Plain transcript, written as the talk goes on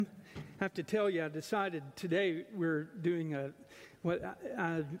I have to tell you, I decided today we're doing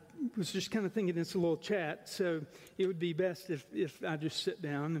I was just kind of thinking it's a little chat, so it would be best if I just sit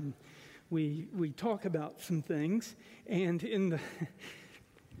down and we talk about some things. And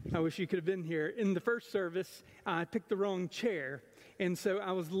I wish you could have been here. In the first service, I picked the wrong chair, and so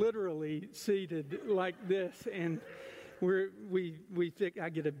I was literally seated like this, and we think I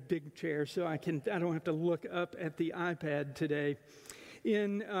get a big chair so I don't have to look up at the iPad today.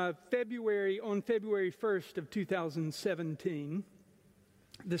 On February 1st of 2017,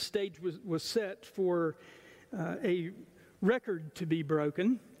 the stage was set for a record to be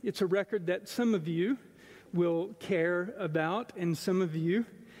broken. It's a record that some of you will care about, and some of you,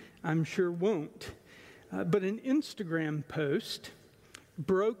 I'm sure, won't. But an Instagram post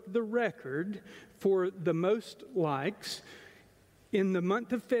broke the record for the most likes. In the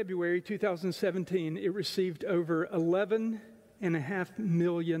month of February 2017, it received over 11.5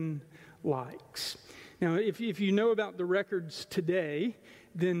 million likes. Now, if you know about the records today,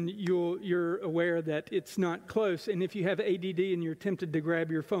 then you're aware that it's not close. And if you have ADD and you're tempted to grab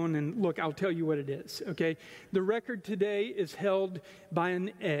your phone and look, I'll tell you what it is, okay? The record today is held by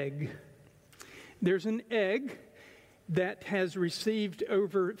an egg. There's an egg that has received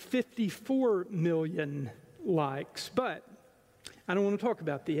over 54 million likes. But I don't want to talk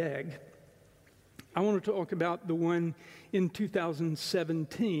about the egg. I want to talk about the one in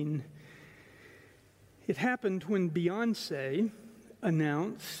 2017. It happened when Beyonce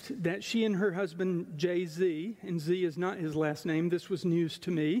announced that she and her husband Jay-Z, and Z is not his last name, this was news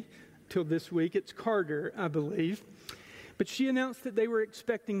to me till this week, it's Carter, I believe, but she announced that they were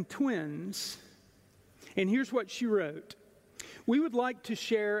expecting twins. And here's what she wrote: "We would like to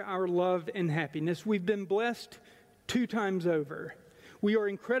share our love and happiness. We've been blessed 2 times over. We are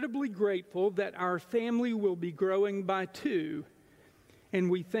incredibly grateful that our family will be growing by 2, and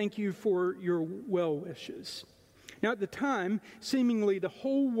we thank you for your well wishes." Now, at the time, seemingly the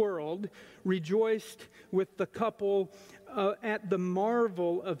whole world rejoiced with the couple at the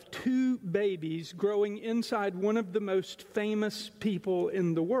marvel of 2 babies growing inside one of the most famous people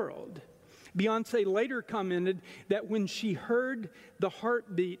in the world. Beyonce later commented that when she heard the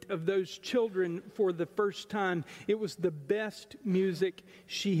heartbeat of those children for the first time, it was the best music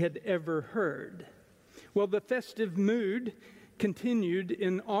she had ever heard. Well, the festive mood continued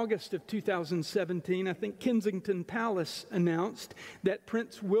in August of 2017. I think Kensington Palace announced that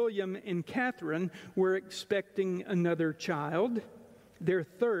Prince William and Catherine were expecting another child, their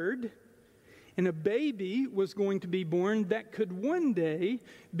 3rd. And a baby was going to be born that could one day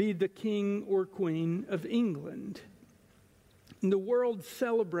be the King or Queen of England. And the world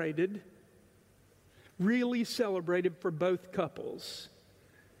celebrated, really celebrated for both couples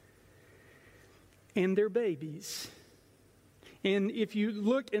and their babies. And if you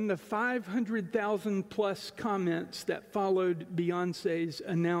look in the 500,000 plus comments that followed Beyonce's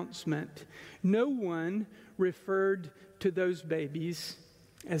announcement, no one referred to those babies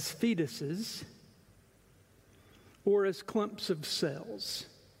as fetuses or as clumps of cells.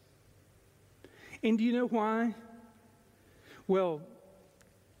 And do you know why? Well,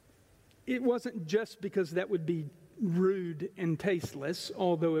 it wasn't just because that would be rude and tasteless,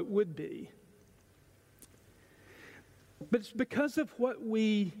 although it would be. But it's because of what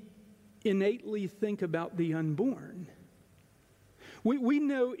we innately think about the unborn. We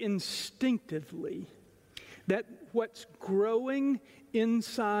know instinctively that what's growing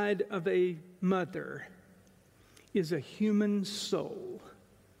inside of a mother is a human soul.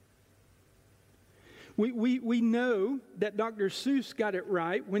 We know that Dr. Seuss got it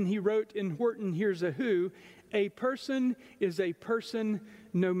right when he wrote in Horton Hears a Who, "A person is a person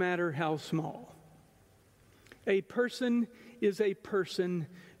no matter how small." A person is a person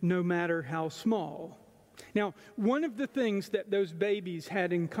no matter how small. Now, one of the things that those babies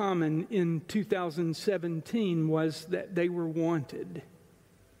had in common in 2017 was that they were wanted.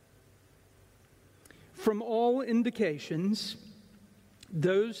 From all indications,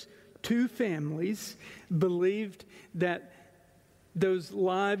 those 2 families believed that those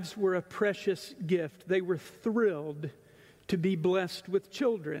lives were a precious gift. They were thrilled to be blessed with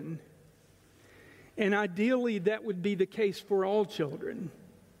children. And ideally, that would be the case for all children.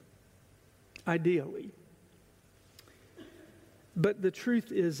 Ideally. But the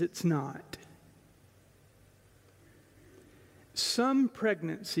truth is, it's not. Some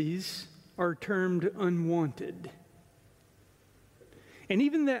pregnancies are termed unwanted. And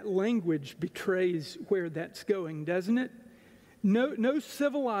even that language betrays where that's going, doesn't it? No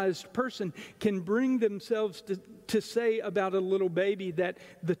civilized person can bring themselves to say about a little baby that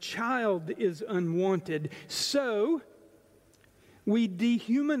the child is unwanted. So we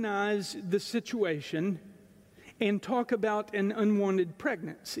dehumanize the situation and talk about an unwanted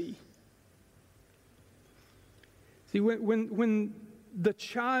pregnancy. See, when the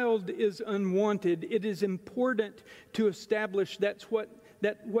child is unwanted, it is important to establish that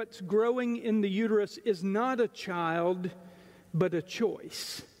what's growing in the uterus is not a child, but a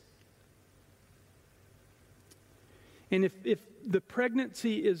choice. And if the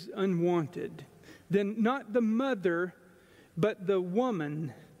pregnancy is unwanted, then not the mother, but the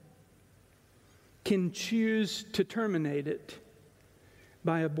woman can choose to terminate it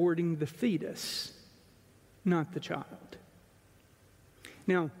by aborting the fetus, not the child.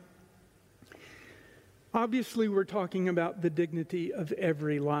 Now, obviously we're talking about the dignity of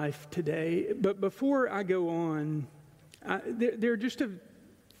every life today, but before I go on, there are just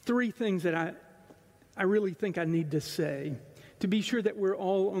three things that I really think I need to say to be sure that we're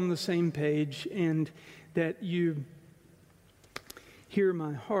all on the same page and that you hear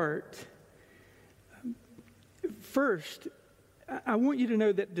my heart. First, I want you to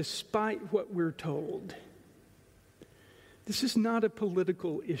know that despite what we're told, this is not a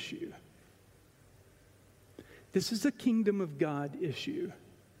political issue. This is a kingdom of God issue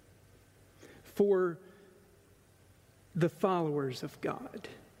for the followers of God.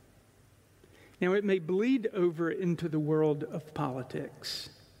 Now, it may bleed over into the world of politics,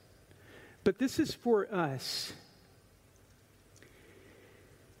 but this is for us.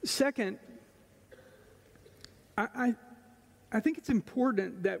 Second, I think it's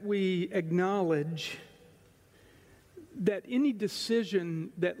important that we acknowledge that any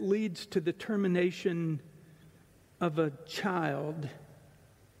decision that leads to the termination of a child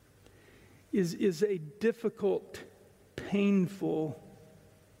is a difficult, painful,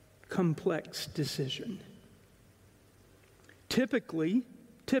 complex decision. Typically,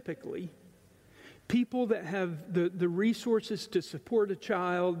 people that have the resources to support a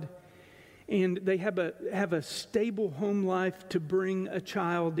child and they have a stable home life to bring a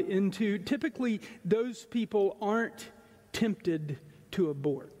child into, typically those people aren't tempted to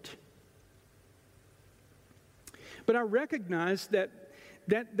abort. But I recognize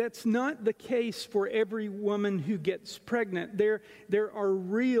that's not the case for every woman who gets pregnant. There are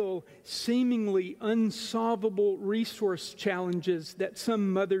real, seemingly unsolvable resource challenges that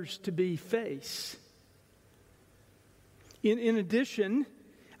some mothers-to-be face. In addition,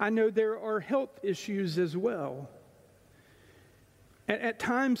 I know there are health issues as well. At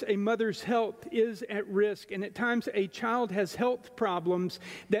times, a mother's health is at risk, and at times, a child has health problems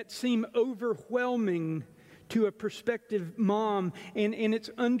that seem overwhelming to a prospective mom, and it's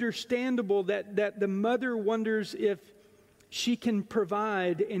understandable that the mother wonders if she can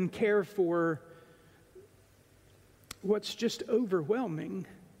provide and care for what's just overwhelming.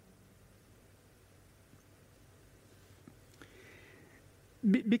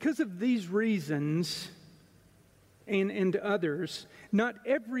 Because of these reasons and others, not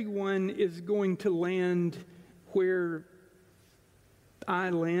everyone is going to land where I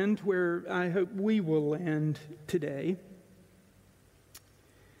land, where I hope we will land today.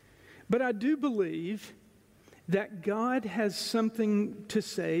 But I do believe that God has something to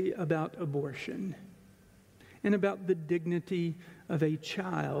say about abortion and about the dignity of a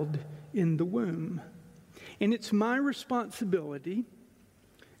child in the womb. And it's my responsibility,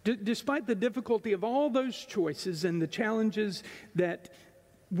 despite the difficulty of all those choices and the challenges that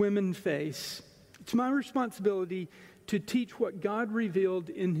women face, it's my responsibility to teach what God revealed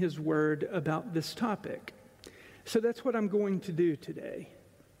in His Word about this topic. So that's what I'm going to do today.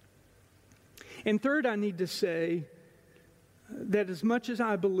 And third, I need to say that as much as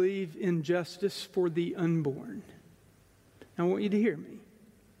I believe in justice for the unborn, I want you to hear me.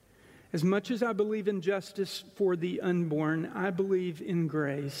 As much as I believe in justice for the unborn, I believe in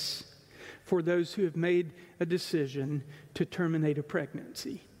grace for those who have made a decision to terminate a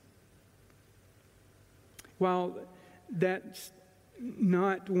pregnancy. While that's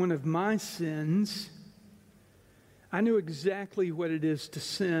not one of my sins, I know exactly what it is to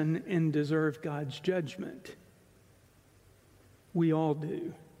sin and deserve God's judgment. We all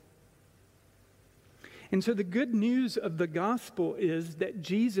do. And so the good news of the gospel is that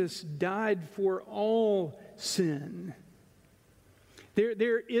Jesus died for all sin.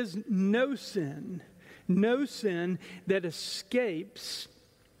 There is no sin that escapes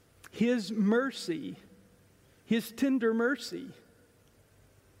His mercy, His tender mercy.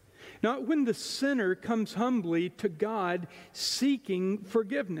 Not when the sinner comes humbly to God seeking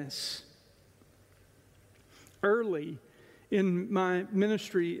forgiveness. Early in my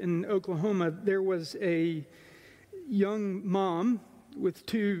ministry in Oklahoma, there was a young mom with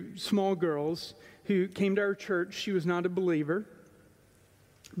two small girls who came to our church. She was not a believer.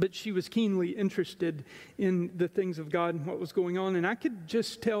 But she was keenly interested in the things of God and what was going on. And I could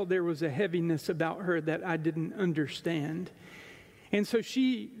just tell there was a heaviness about her that I didn't understand. And so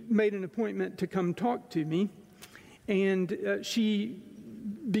she made an appointment to come talk to me. And she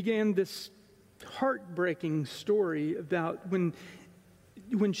began this heartbreaking story about when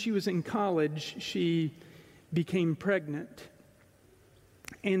she was in college, she became pregnant.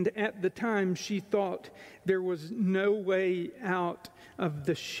 And at the time, she thought there was no way out of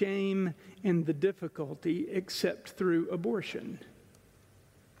the shame and the difficulty except through abortion.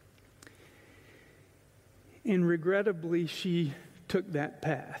 And regrettably, she took that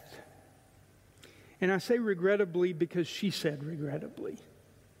path. And I say regrettably because she said regrettably.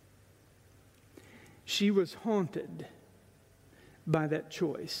 She was haunted by that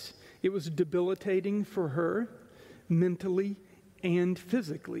choice. It was debilitating for her mentally and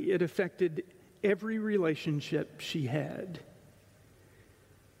physically. It affected every relationship she had.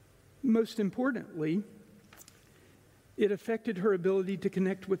 Most importantly, it affected her ability to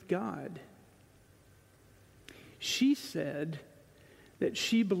connect with God. She said that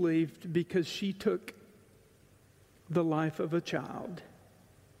she believed because she took the life of a child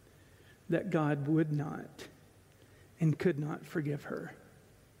that God would not and could not forgive her.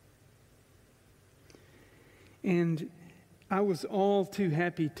 And I was all too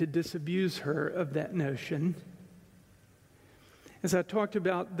happy to disabuse her of that notion as I talked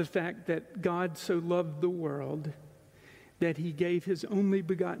about the fact that God so loved the world that he gave his only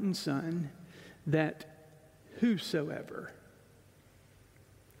begotten Son, that whosoever,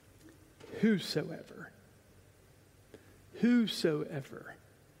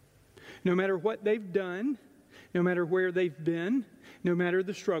 no matter what they've done, no matter where they've been, no matter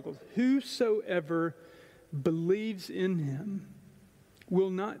the struggles, whosoever believes in him will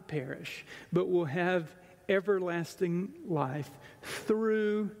not perish, but will have everlasting life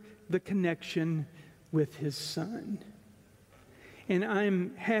through the connection with his Son. And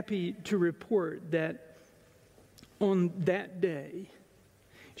I'm happy to report that on that day,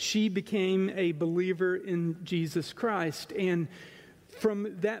 she became a believer in Jesus Christ. And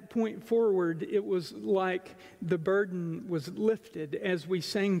from that point forward, it was like the burden was lifted. As we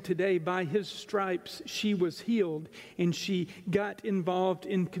sang today, by his stripes she was healed, and she got involved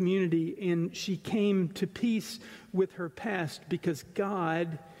in community, and she came to peace with her past because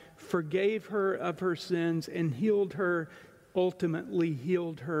God forgave her of her sins and ultimately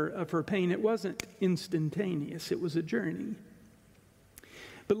healed her of her pain. It wasn't instantaneous, it was a journey.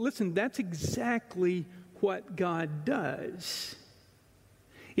 But listen, that's exactly what God does.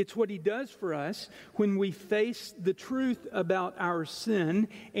 It's what he does for us when we face the truth about our sin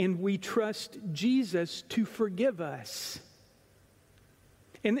and we trust Jesus to forgive us.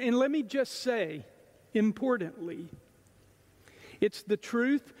 And let me just say, importantly, it's the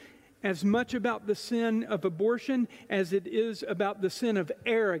truth as much about the sin of abortion as it is about the sin of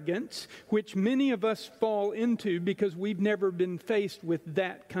arrogance, which many of us fall into because we've never been faced with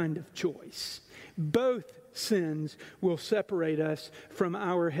that kind of choice. Both sins will separate us from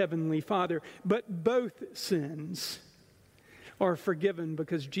our Heavenly Father, but both sins are forgiven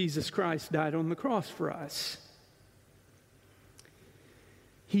because Jesus Christ died on the cross for us.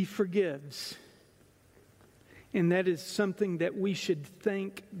 He forgives. And that is something that we should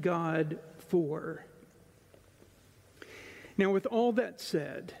thank God for. Now, with all that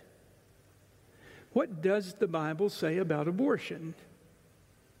said, what does the Bible say about abortion?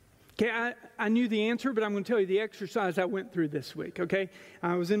 Okay, I knew the answer, but I'm going to tell you the exercise I went through this week, okay?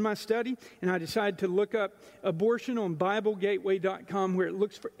 I was in my study, and I decided to look up abortion on BibleGateway.com, where it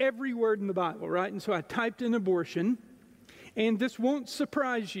looks for every word in the Bible, right? And so I typed in abortion, and this won't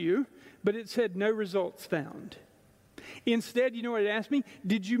surprise you, but it said no results found. Instead, you know what it asked me?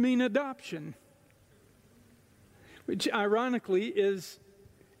 Did you mean adoption? Which ironically is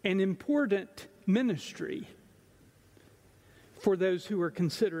an important ministry for those who are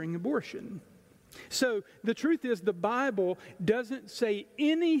considering abortion. So the truth is, the Bible doesn't say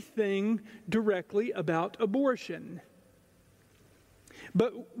anything directly about abortion.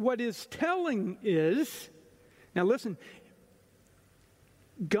 But what is telling is, now listen,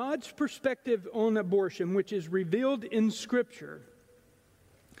 God's perspective on abortion, which is revealed in Scripture,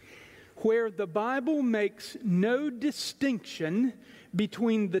 where the Bible makes no distinction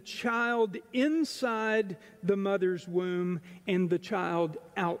between the child inside the mother's womb and the child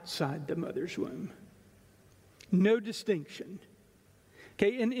outside the mother's womb. No distinction.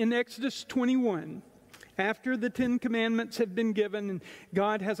 Okay, in Exodus 21, after the 10 Commandments have been given, and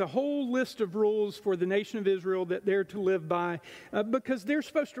God has a whole list of rules for the nation of Israel that they're to live by, because they're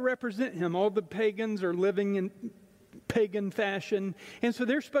supposed to represent Him. All the pagans are living in pagan fashion. And so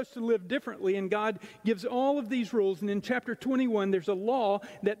they're supposed to live differently, and God gives all of these rules. And in chapter 21, there's a law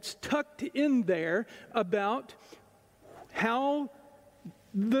that's tucked in there about how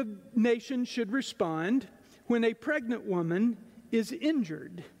the nation should respond when a pregnant woman is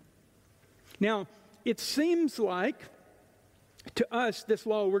injured. Now, it seems like, to us, this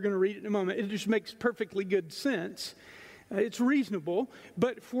law, we're going to read it in a moment, it just makes perfectly good sense. It's reasonable,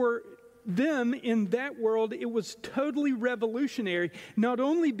 but for them in that world, it was totally revolutionary, not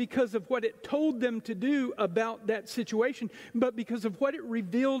only because of what it told them to do about that situation, but because of what it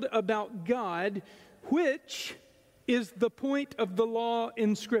revealed about God, which is the point of the law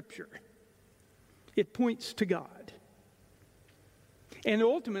in Scripture. It points to God. And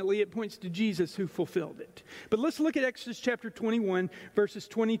ultimately, it points to Jesus who fulfilled it. But let's look at Exodus chapter 21, verses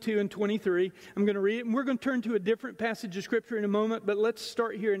 22 and 23. I'm going to read it, and we're going to turn to a different passage of Scripture in a moment, but let's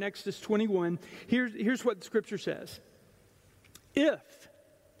start here in Exodus 21. Here's what the Scripture says. If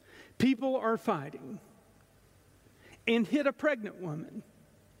people are fighting and hit a pregnant woman,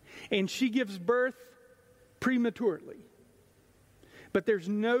 and she gives birth prematurely, but there's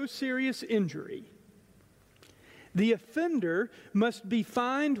no serious injury, the offender must be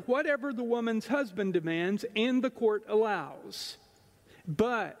fined whatever the woman's husband demands and the court allows.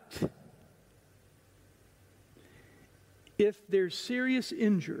 But if there's serious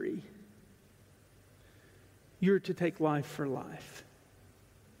injury, you're to take life for life.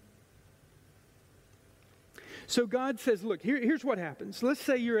 So God says, look, here's what happens. Let's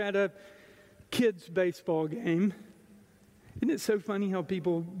say you're at a kids' baseball game. Isn't it so funny how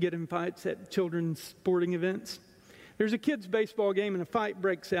people get in fights at children's sporting events? There's a kids' baseball game and a fight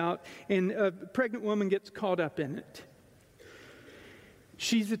breaks out, and a pregnant woman gets caught up in it.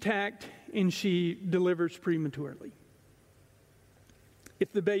 She's attacked and she delivers prematurely.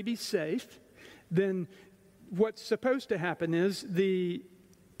 If the baby's safe, then what's supposed to happen is the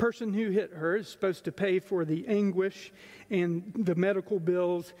person who hit her is supposed to pay for the anguish and the medical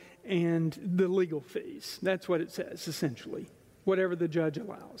bills and the legal fees. That's what it says, essentially, whatever the judge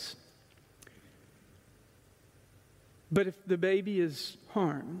allows. But if the baby is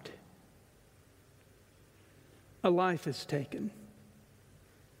harmed, a life is taken,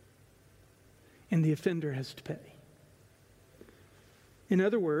 and the offender has to pay. In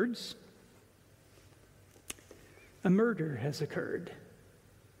other words, a murder has occurred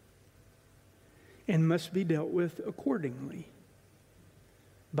and must be dealt with accordingly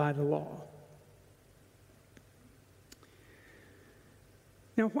by the law.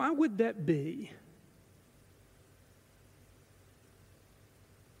 Now, why would that be?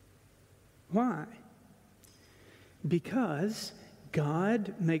 Why? Because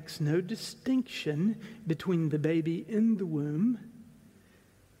God makes no distinction between the baby in the womb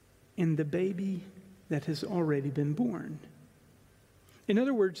and the baby that has already been born. In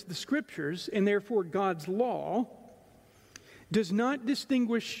other words, the Scriptures, and therefore God's law, does not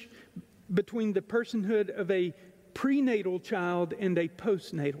distinguish between the personhood of a prenatal child and a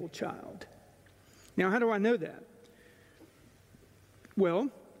postnatal child. Now, how do I know that? Well,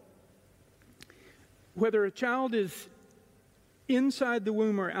 whether a child is inside the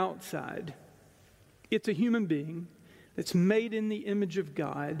womb or outside, it's a human being that's made in the image of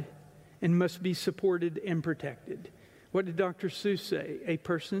God and must be supported and protected. What did Dr. Seuss say? A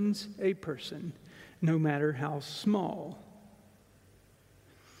person's a person, no matter how small.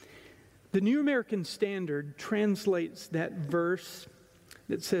 The New American Standard translates that verse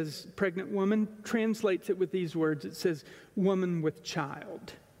that says pregnant woman, translates it with these words. It says woman with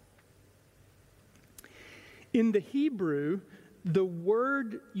child. In the Hebrew, the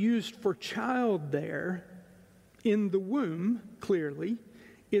word used for child there, in the womb, clearly,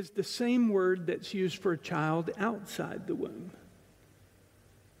 is the same word that's used for a child outside the womb.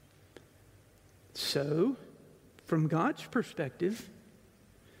 So, from God's perspective,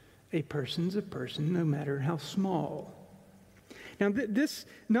 a person's a person no matter how small. Now, this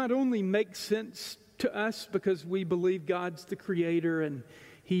not only makes sense to us because we believe God's the creator and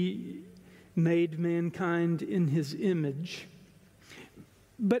He made mankind in His image,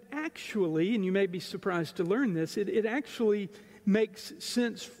 but actually, and you may be surprised to learn this, it actually makes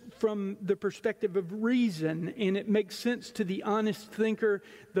sense from the perspective of reason, and it makes sense to the honest thinker,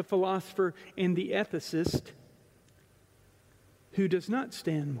 the philosopher, and the ethicist who does not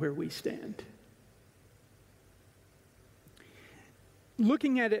stand where we stand.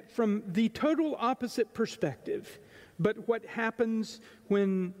 Looking at it from the total opposite perspective, but what happens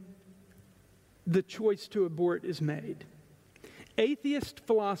when the choice to abort is made. Atheist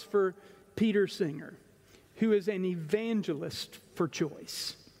philosopher Peter Singer, who is an evangelist for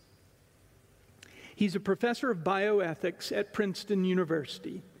choice, He's a professor of bioethics at Princeton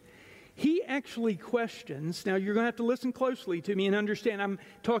University. He actually questions, now you're going to have to listen closely to me and understand I'm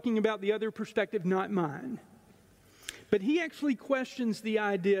talking about the other perspective, not mine. But he actually questions the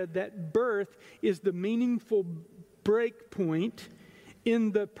idea that birth is the meaningful break point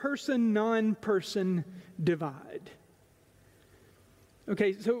in the person-non-person divide.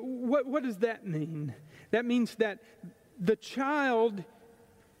 Okay, so what does that mean? That means that the child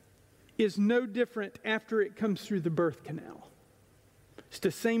is no different after it comes through the birth canal. It's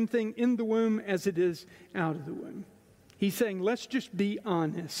the same thing in the womb as it is out of the womb. He's saying, let's just be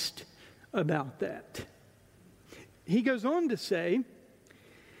honest about that. He goes on to say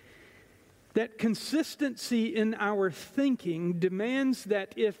that consistency in our thinking demands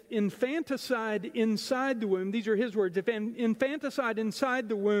that if infanticide inside the womb, these are his words, if infanticide inside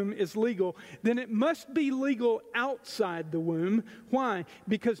the womb is legal, then it must be legal outside the womb. Why?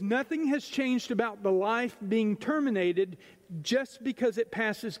 Because nothing has changed about the life being terminated just because it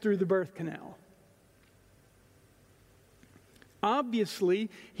passes through the birth canal. Obviously,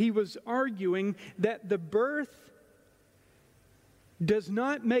 he was arguing that the birth does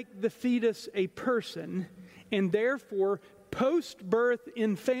not make the fetus a person, and therefore post-birth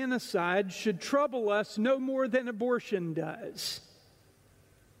infanticide should trouble us no more than abortion does.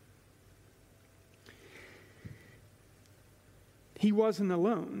 He wasn't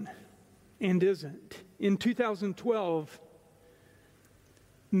alone, and isn't. In 2012,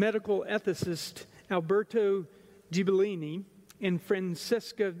 medical ethicist Alberto Ghibellini and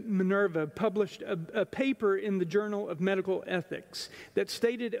Francesca Minerva published a paper in the Journal of Medical Ethics that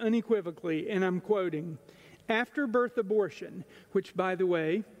stated unequivocally, and I'm quoting, "After-birth abortion," which, by the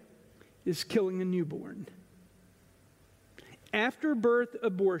way, is killing a newborn, "after-birth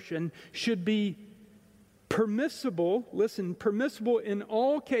abortion should be permissible," listen, "permissible in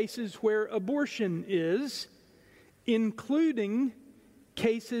all cases where abortion is, including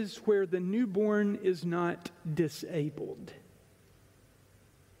cases where the newborn is not disabled."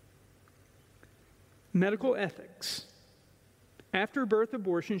 Medical ethics. After-birth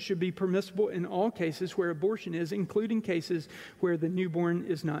abortion should be permissible in all cases where abortion is, including cases where the newborn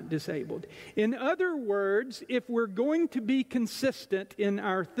is not disabled. In other words, if we're going to be consistent in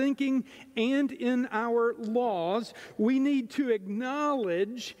our thinking and in our laws, we need to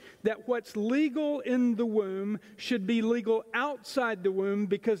acknowledge that what's legal in the womb should be legal outside the womb,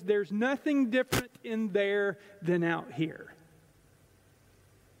 because there's nothing different in there than out here.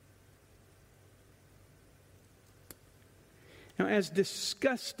 Now, as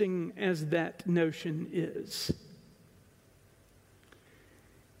disgusting as that notion is,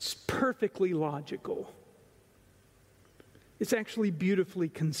 it's perfectly logical. It's actually beautifully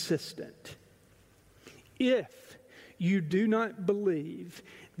consistent. If you do not believe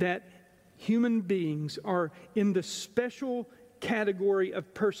that human beings are in the special category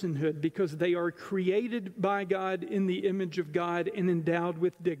of personhood because they are created by God in the image of God and endowed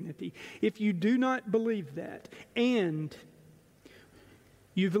with dignity, if you do not believe that, and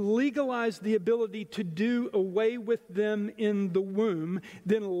you've legalized the ability to do away with them in the womb,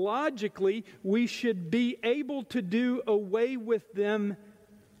 then logically we should be able to do away with them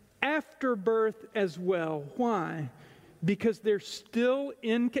after birth as well. Why? Because they're still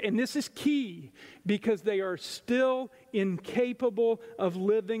and this is key, because they are still incapable of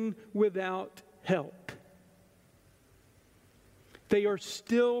living without help. They are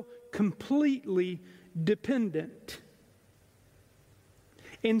still completely dependent.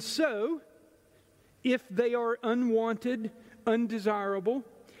 And so, if they are unwanted, undesirable,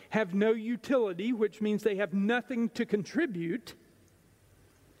 have no utility, which means they have nothing to contribute,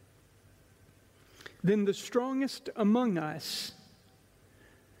 then the strongest among us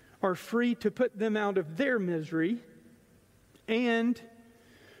are free to put them out of their misery and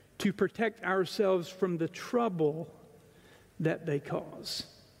to protect ourselves from the trouble that they cause.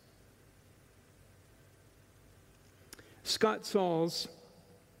 Scott Sauls,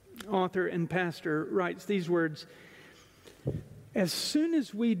 author and pastor, writes these words: "As soon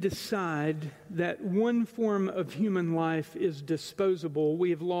as we decide that one form of human life is disposable,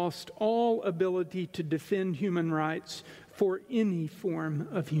 we have lost all ability to defend human rights for any form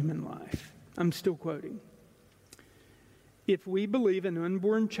of human life." I'm still quoting. "If we believe an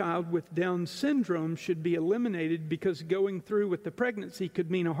unborn child with Down syndrome should be eliminated because going through with the pregnancy could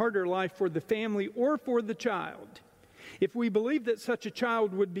mean a harder life for the family or for the child, if we believe that such a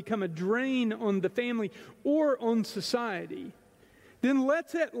child would become a drain on the family or on society, then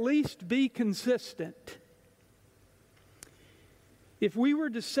let's at least be consistent. If we were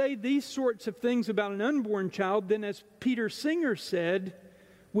to say these sorts of things about an unborn child, then as Peter Singer said,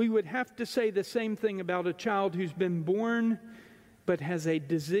 we would have to say the same thing about a child who's been born but has a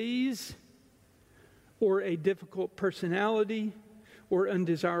disease or a difficult personality or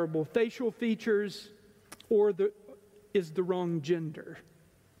undesirable facial features or is the wrong gender.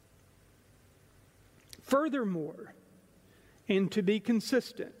 Furthermore, and to be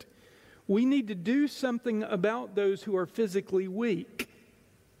consistent, we need to do something about those who are physically weak,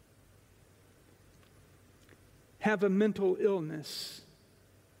 have a mental illness,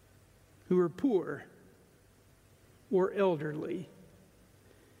 who are poor or elderly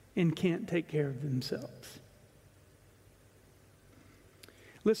and can't take care of themselves.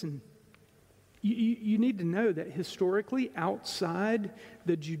 Listen, you need to know that historically, outside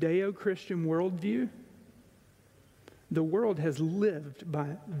the Judeo-Christian worldview, the world has lived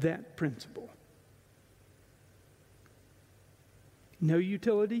by that principle. No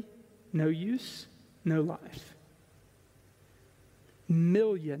utility, no use, no life.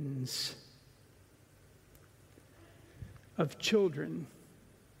 Millions of children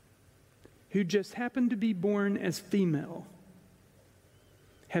who just happen to be born as female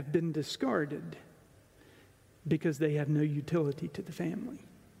have been discarded because they have no utility to the family.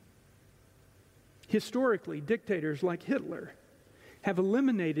 Historically, dictators like Hitler have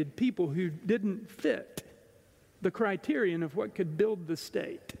eliminated people who didn't fit the criterion of what could build the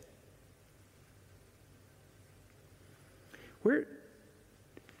state. Where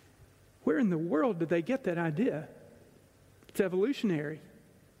in the world did they get that idea? It's evolutionary.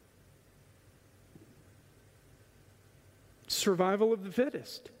 Survival of the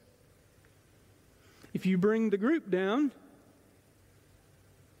fittest. If you bring the group down,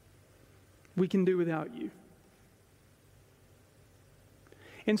 we can do without you.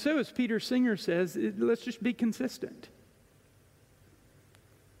 And so, as Peter Singer says, let's just be consistent.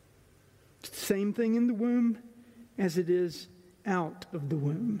 It's the same thing in the womb as it is out of the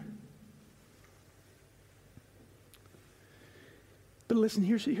womb. But listen,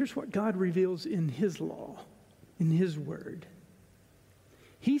 here's what God reveals in His law, in His Word.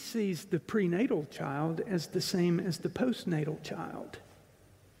 He sees the prenatal child as the same as the postnatal child,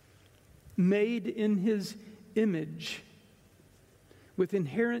 made in His image with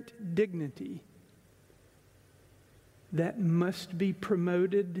inherent dignity that must be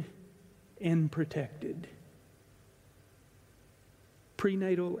promoted and protected.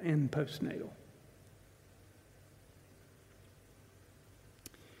 Prenatal and postnatal.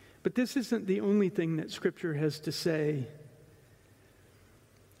 But this isn't the only thing that Scripture has to say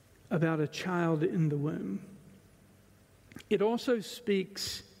about a child in the womb. It also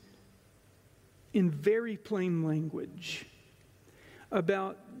speaks in very plain language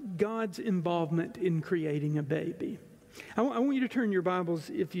about God's involvement in creating a baby. I want you to turn your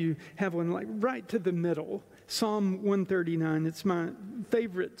Bibles, if you have one, like right to the middle. Psalm 139. It's my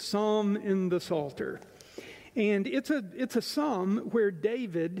favorite psalm in the Psalter. And it's a psalm where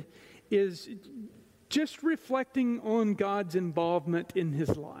David is just reflecting on God's involvement in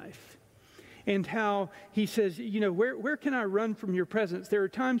his life. And how he says, where can I run from your presence? There are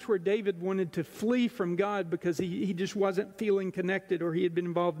times where David wanted to flee from God because he just wasn't feeling connected, or he had been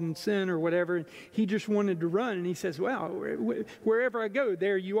involved in sin or whatever. And he just wanted to run. And he says, wow, wherever I go,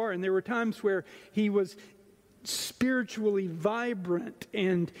 there you are. And there were times where he was spiritually vibrant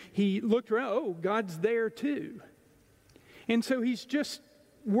and he looked around, oh, God's there too. And so he's just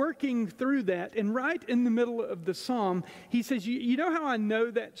working through that, and right in the middle of the psalm, he says, you know how I know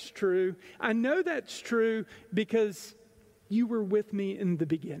that's true? I know that's true because you were with me in the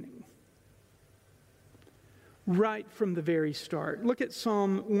beginning. Right from the very start. Look at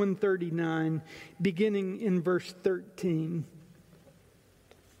Psalm 139, beginning in verse 13.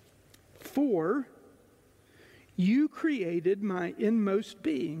 For you created my inmost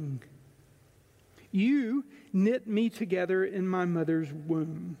being. You knit me together in my mother's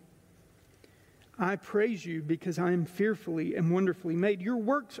womb. I praise you because I am fearfully and wonderfully made. Your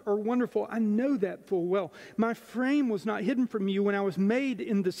works are wonderful. I know that full well. My frame was not hidden from you when I was made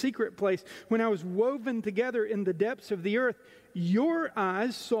in the secret place, when I was woven together in the depths of the earth. Your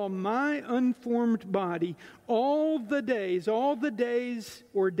eyes saw my unformed body. All the days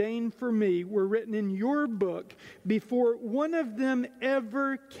ordained for me were written in your book before one of them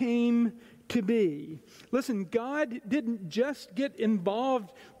ever came to be. Listen, God didn't just get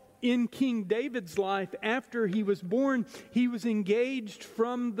involved in King David's life after he was born. He was engaged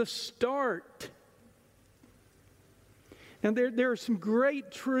from the start. Now, there are some great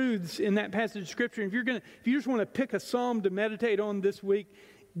truths in that passage of Scripture. If you just want to pick a psalm to meditate on this week,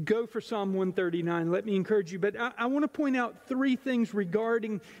 go for Psalm 139. Let me encourage you. But I want to point out three things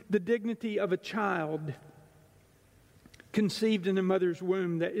regarding the dignity of a child conceived in a mother's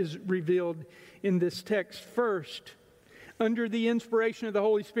womb that is revealed in this text. First, under the inspiration of the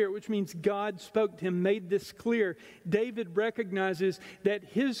Holy Spirit, which means God spoke to him, made this clear, David recognizes that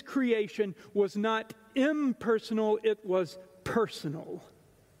his creation was not impersonal, it was personal.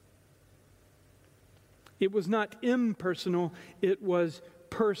 It was not impersonal, it was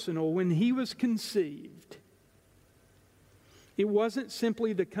personal. When he was conceived, it wasn't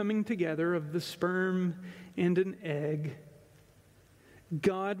simply the coming together of the sperm and an egg.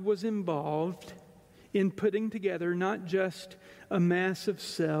 God was involved in putting together not just a mass of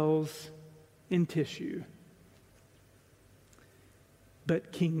cells and tissue,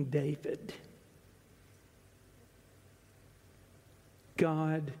 but King David.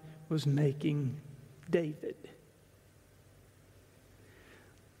 God was making David.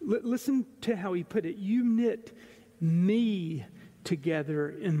 Listen to how he put it. You knit me together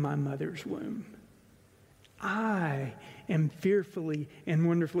in my mother's womb. I am fearfully and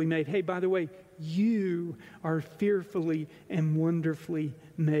wonderfully made. Hey, by the way, you are fearfully and wonderfully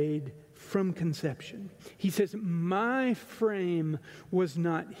made from conception. He says, my frame was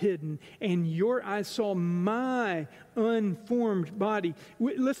not hidden, and your eyes saw my unformed body.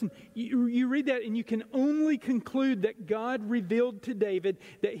 Listen, you read that and you can only conclude that God revealed to David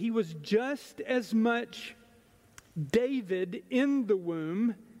that he was just as much David in the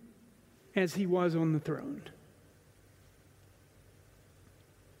womb as he was on the throne.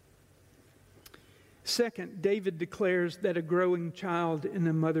 Second, David declares that a growing child in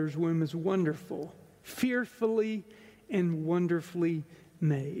a mother's womb is wonderful, fearfully and wonderfully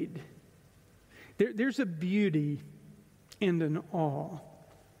made. There's a beauty and an awe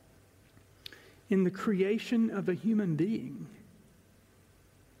in the creation of a human being.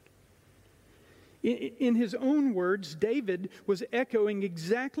 In his own words, David was echoing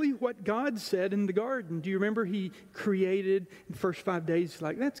exactly what God said in the garden. Do you remember he created in the first 5 days,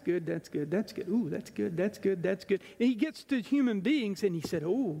 like, that's good, that's good, that's good. Ooh, that's good, that's good, that's good. And he gets to human beings and he said,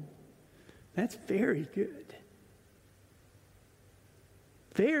 oh, that's very good.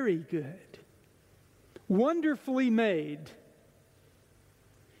 Very good. Wonderfully made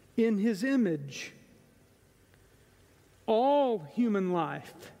in his image. All human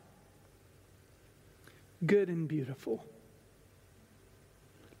life, good and beautiful.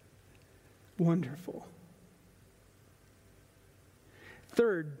 Wonderful.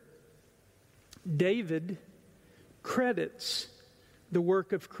 Third, David credits the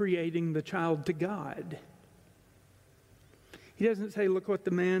work of creating the child to God. He doesn't say, look what the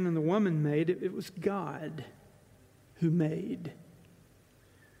man and the woman made. It was God who made.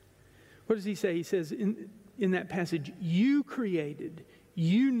 What does he say? He says in that passage, you created,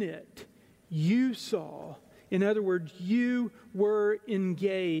 you knit, you saw. In other words, you were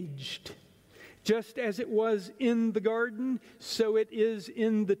engaged. Just as it was in the garden, so it is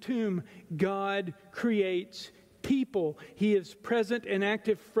in the tomb. God creates people. He is present and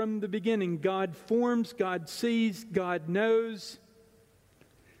active from the beginning. God forms, God sees, God knows.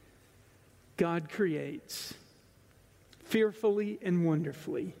 God creates fearfully and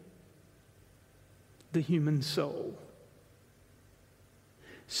wonderfully the human soul.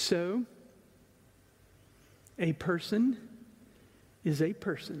 So, a person is a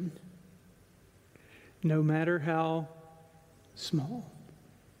person, no matter how small.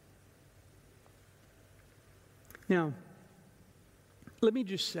 Now, let me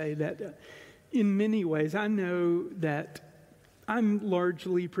just say that in many ways, I know that I'm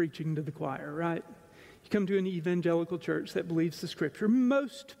largely preaching to the choir, right? You come to an evangelical church that believes the Scripture,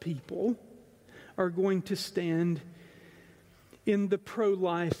 most people are going to stand in the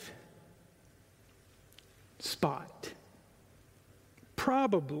pro-life spot.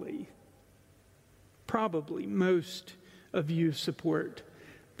 Probably most of you support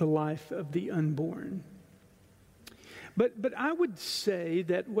the life of the unborn. But I would say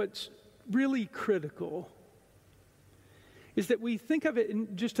that what's really critical is that we think of it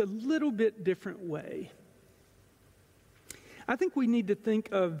in just a little bit different way. I think we need to think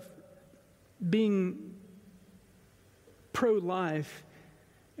of being pro-life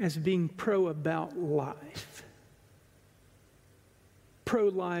as being pro about life.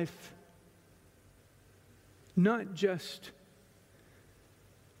 Pro-life, not just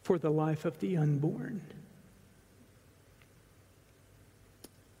for the life of the unborn.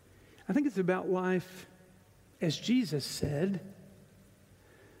 I think it's about life, as Jesus said,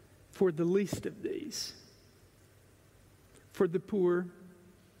 for the least of these. For the poor,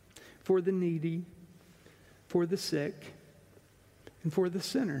 for the needy, for the sick, and for the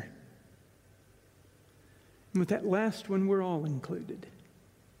sinner. And with that last one, we're all included.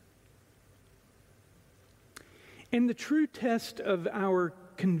 And the true test of our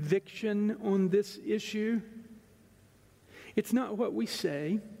conviction on this issue, it's not what we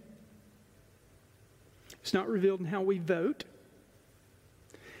say. It's not revealed in how we vote.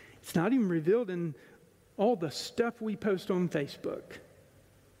 It's not even revealed in all the stuff we post on Facebook.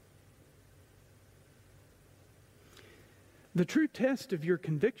 The true test of your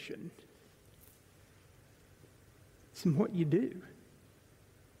conviction is in what you do.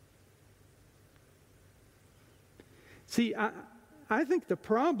 See, I think the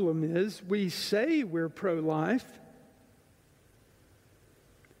problem is we say we're pro-life,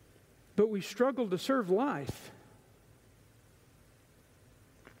 but we struggle to serve life.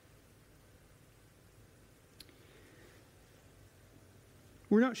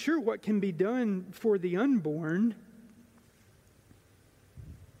 We're not sure what can be done for the unborn.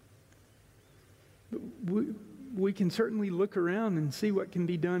 We can certainly look around and see what can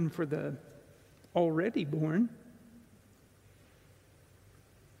be done for the already born.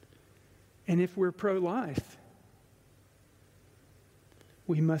 And if we're pro-life,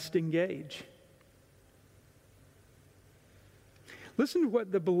 we must engage. Listen to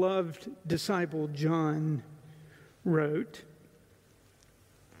what the beloved disciple John wrote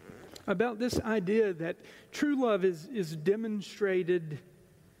about this idea that true love is demonstrated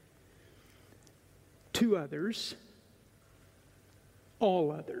to others,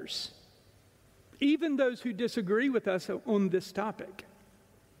 all others, even those who disagree with us on this topic.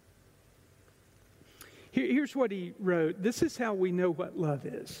 Here's what he wrote. This is how we know what love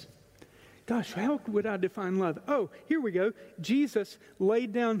is. Gosh, how would I define love? Oh, here we go. Jesus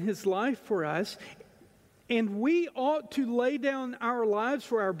laid down his life for us, and we ought to lay down our lives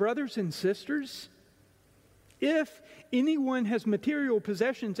for our brothers and sisters. If anyone has material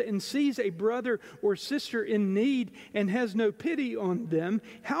possessions and sees a brother or sister in need and has no pity on them,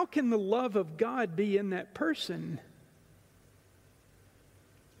 how can the love of God be in that person?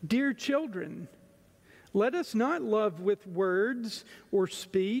 Dear children, let us not love with words or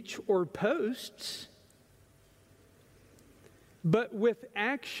speech or posts, but with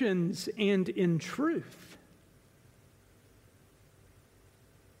actions and in truth.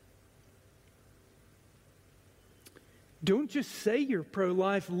 Don't just say you're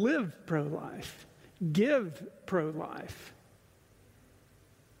pro-life, live pro-life. Give pro-life.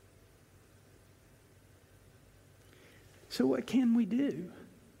 So what can we do?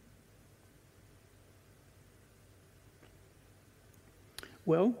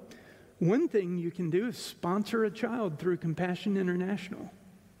 Well, one thing you can do is sponsor a child through Compassion International.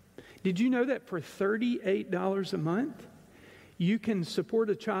 Did you know that for $38 a month, you can support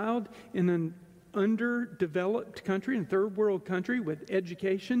a child in an underdeveloped country, in a third world country, with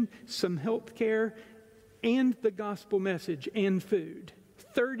education, some health care, and the gospel message and food?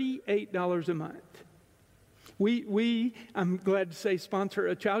 $38 a month. I'm glad to say, sponsor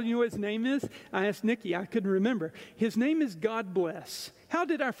a child. You know what his name is? I asked Nikki, I couldn't remember. His name is God Bless. How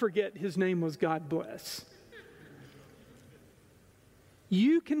did I forget his name was God Bless?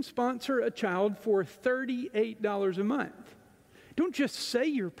 You can sponsor a child for $38 a month. Don't just say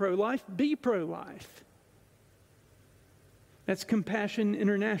you're pro-life, be pro-life. That's Compassion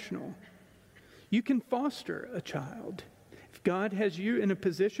International. You can foster a child. If God has you in a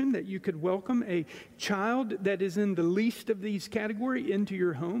position that you could welcome a child that is in the least of these categories into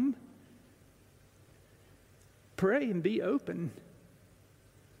your home, pray and be open.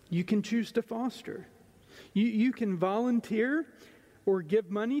 You can choose to foster. You can volunteer or give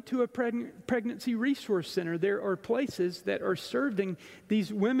money to a pregnancy resource center. There are places that are serving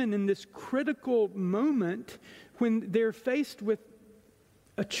these women in this critical moment when they're faced with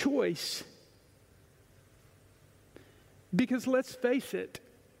a choice. Because let's face it,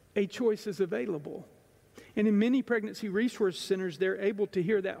 a choice is available. And in many pregnancy resource centers, they're able to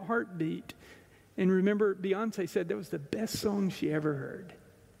hear that heartbeat. And remember, Beyonce said that was the best song she ever heard.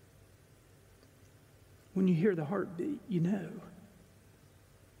 When you hear the heartbeat, you know.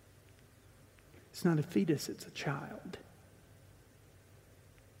 It's not a fetus, it's a child.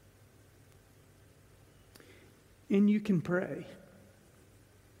 And you can pray.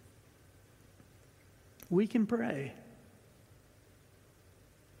 We can pray.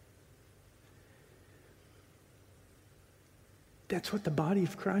 That's what the body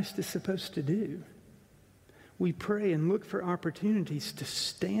of Christ is supposed to do. We pray and look for opportunities to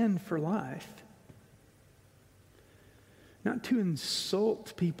stand for life. Not to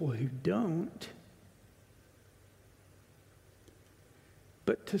insult people who don't,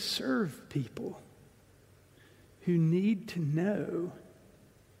 but to serve people who need to know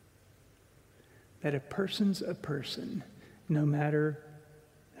that a person's a person, no matter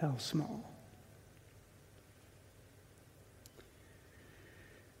how small.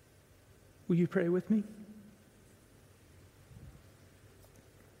 Will you pray with me?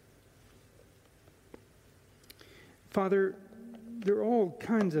 Father, there are all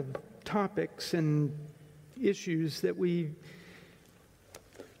kinds of topics and issues that we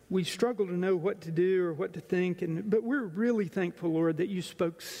struggle to know what to do or what to think, but we're really thankful, Lord, that you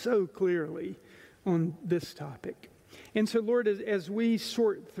spoke so clearly on this topic. And so, Lord, as we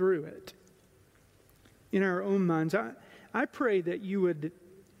sort through it in our own minds, I pray that you would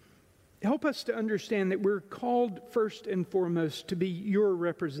help us to understand that we're called first and foremost to be your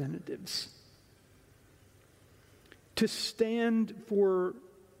representatives, to stand for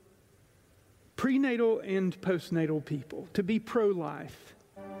prenatal and postnatal people, to be pro-life.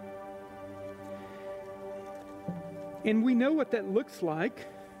 And we know what that looks like.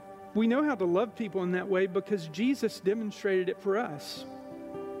 We know how to love people in that way because Jesus demonstrated it for us.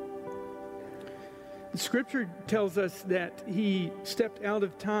 The Scripture tells us that he stepped out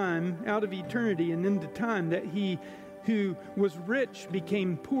of time, out of eternity and into time, that he who was rich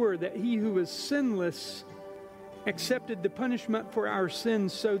became poor, that he who was sinless accepted the punishment for our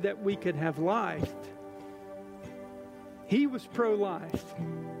sins so that we could have life. He was pro-life.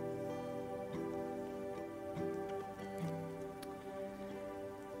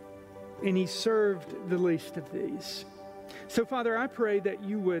 And he served the least of these. So, Father, I pray that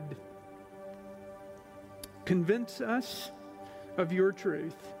you would convince us of your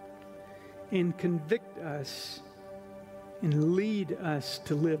truth and convict us and lead us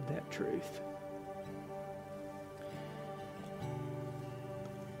to live that truth.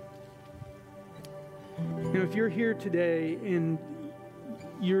 Now, if you're here today and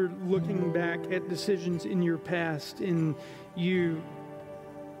you're looking back at decisions in your past and you're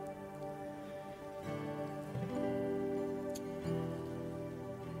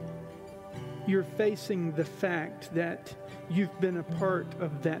facing the fact that you've been a part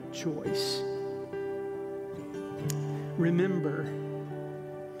of that choice, remember,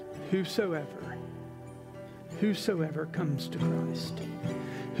 whosoever comes to Christ,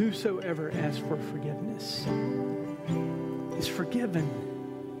 whosoever asks for forgiveness is forgiven,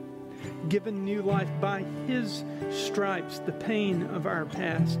 given new life. By his stripes, the pain of our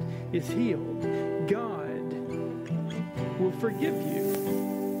past is healed. God will forgive you.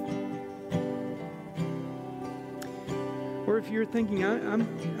 Or if you're thinking,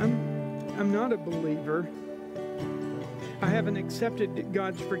 I'm not a believer, I haven't accepted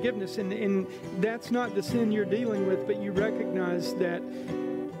God's forgiveness, and that's not the sin you're dealing with, but you recognize that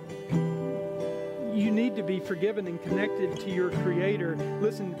you need to be forgiven and connected to your Creator.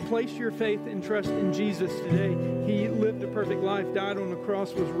 Listen, place your faith and trust in Jesus today. He lived a perfect life, died on the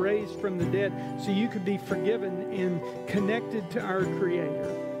cross, was raised from the dead, so you could be forgiven and connected to our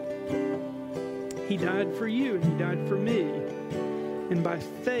Creator. He died for you, and he died for me. And by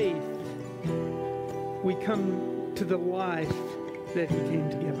faith, we come to the life that he came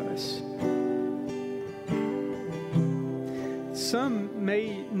to give us. Some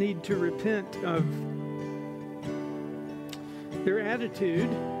may need to repent of their attitude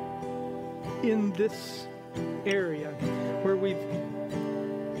in this area where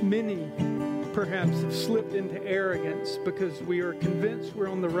many perhaps have slipped into arrogance because we are convinced we're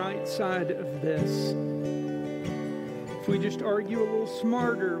on the right side of this. If we just argue a little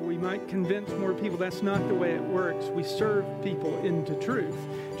smarter, we might convince more people. That's not the way it works. We serve people into truth,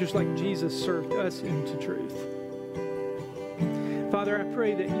 just like Jesus served us into truth. Father, I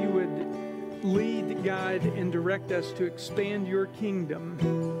pray that you would lead, guide, and direct us to expand your kingdom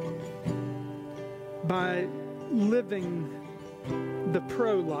by living the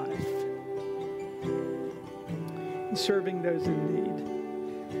pro-life, serving those in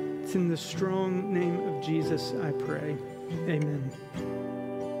need. It's in the strong name of Jesus I pray. Amen.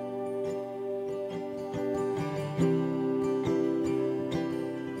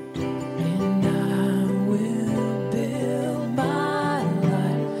 Will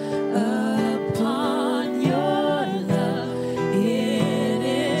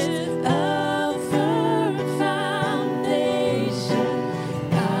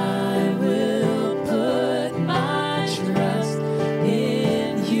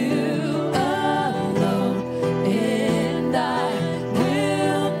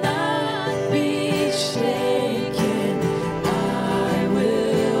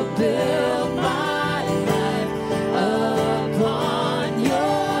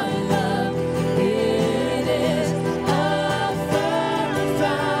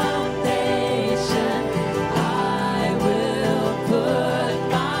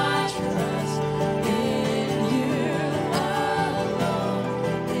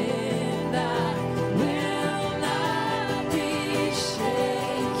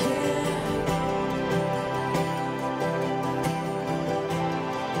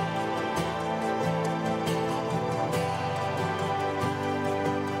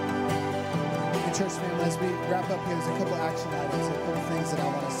Church family, as we wrap up here, there's a couple action items, a couple things that I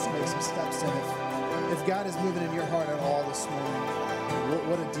want us to make some steps in. If God is moving in your heart at all this morning,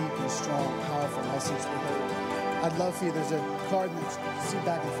 what a deep and strong, powerful message we heard. I'd love for you, there's a card in the seat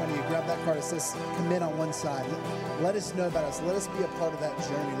back in front of you. Grab that card that says commit on one side. Let us know about us. Let us be a part of that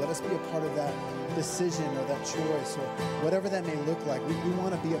journey. Let us be a part of that decision or that choice or whatever that may look like. We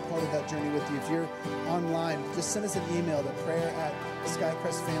want to be a part of that journey with you. If you're online, just send us an email to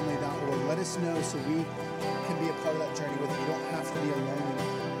prayer@skycrestfamily.org. Let us know so we can be a part of that journey with you. You don't have to be alone.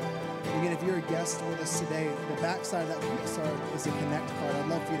 Again, if you're a guest with us today, the back side of that card is a connect card. I'd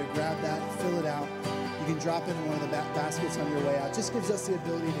love for you to grab that, fill it out. You can drop it in one of the baskets on your way out. Just gives us the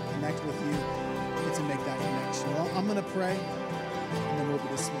ability to connect with you and to make that connection. Well, I'm going to pray, and then we'll be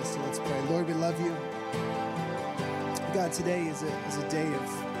dismissed. So let's pray. Lord, we love you. God, today is a day of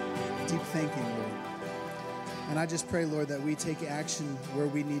deep thinking, Lord. And I just pray, Lord, that we take action where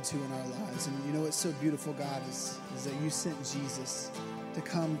we need to in our lives. And you know what's so beautiful, God, is that you sent Jesus to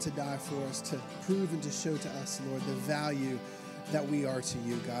come to die for us, to prove and to show to us, Lord, the value that we are to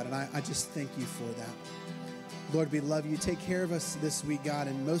you, God. And I just thank you for that. Lord, we love you. Take care of us this week, God.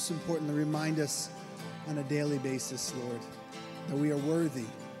 And most importantly, remind us on a daily basis, Lord, that we are worthy.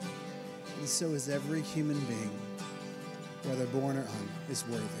 And so is every human being, whether born or un, is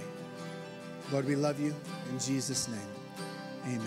worthy. Lord, we love you in Jesus' name.